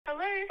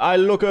I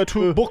look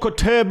to book a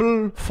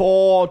table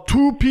for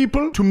 2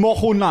 people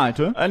tomorrow night.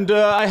 And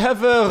I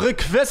have a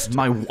request.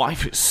 My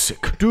wife is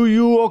sick. Do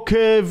you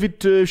okay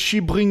with she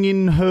bring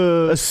in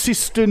her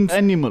assistant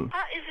animal?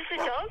 Is this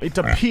a dog? It's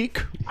a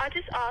pig. I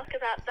just asked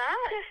about that.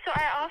 So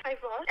I asked my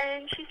boss,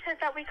 and she said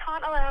that we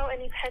can't allow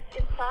any pets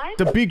inside.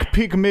 The big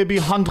pig maybe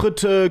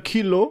 100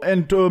 kilo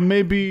and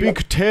maybe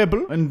big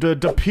table. And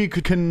the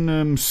pig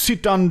can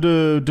sit on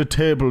the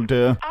table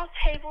there. Our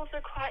tables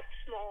are quite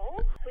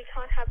small. We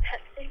can't have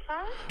pets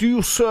inside. Do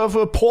you serve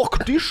a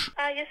pork dish?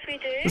 Yes, we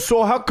do.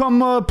 So how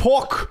come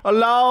pork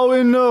allow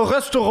in a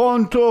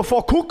restaurant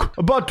for cook,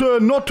 but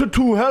not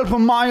to help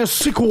my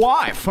sick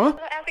wife? Huh?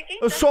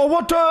 So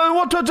what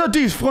are the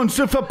difference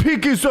if a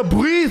pig is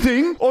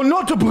breathing or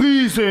not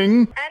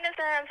breathing? I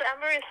understand. I'm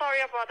very sorry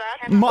about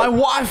that. My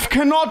wife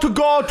cannot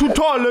go to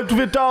toilet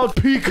without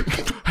pig.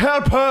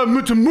 Help her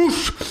with the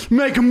mush.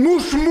 Make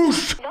mush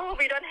mush. No,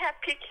 we don't have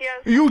pig here.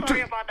 You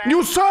Sorry about that.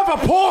 you serve a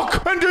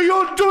pork and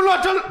you do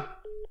not...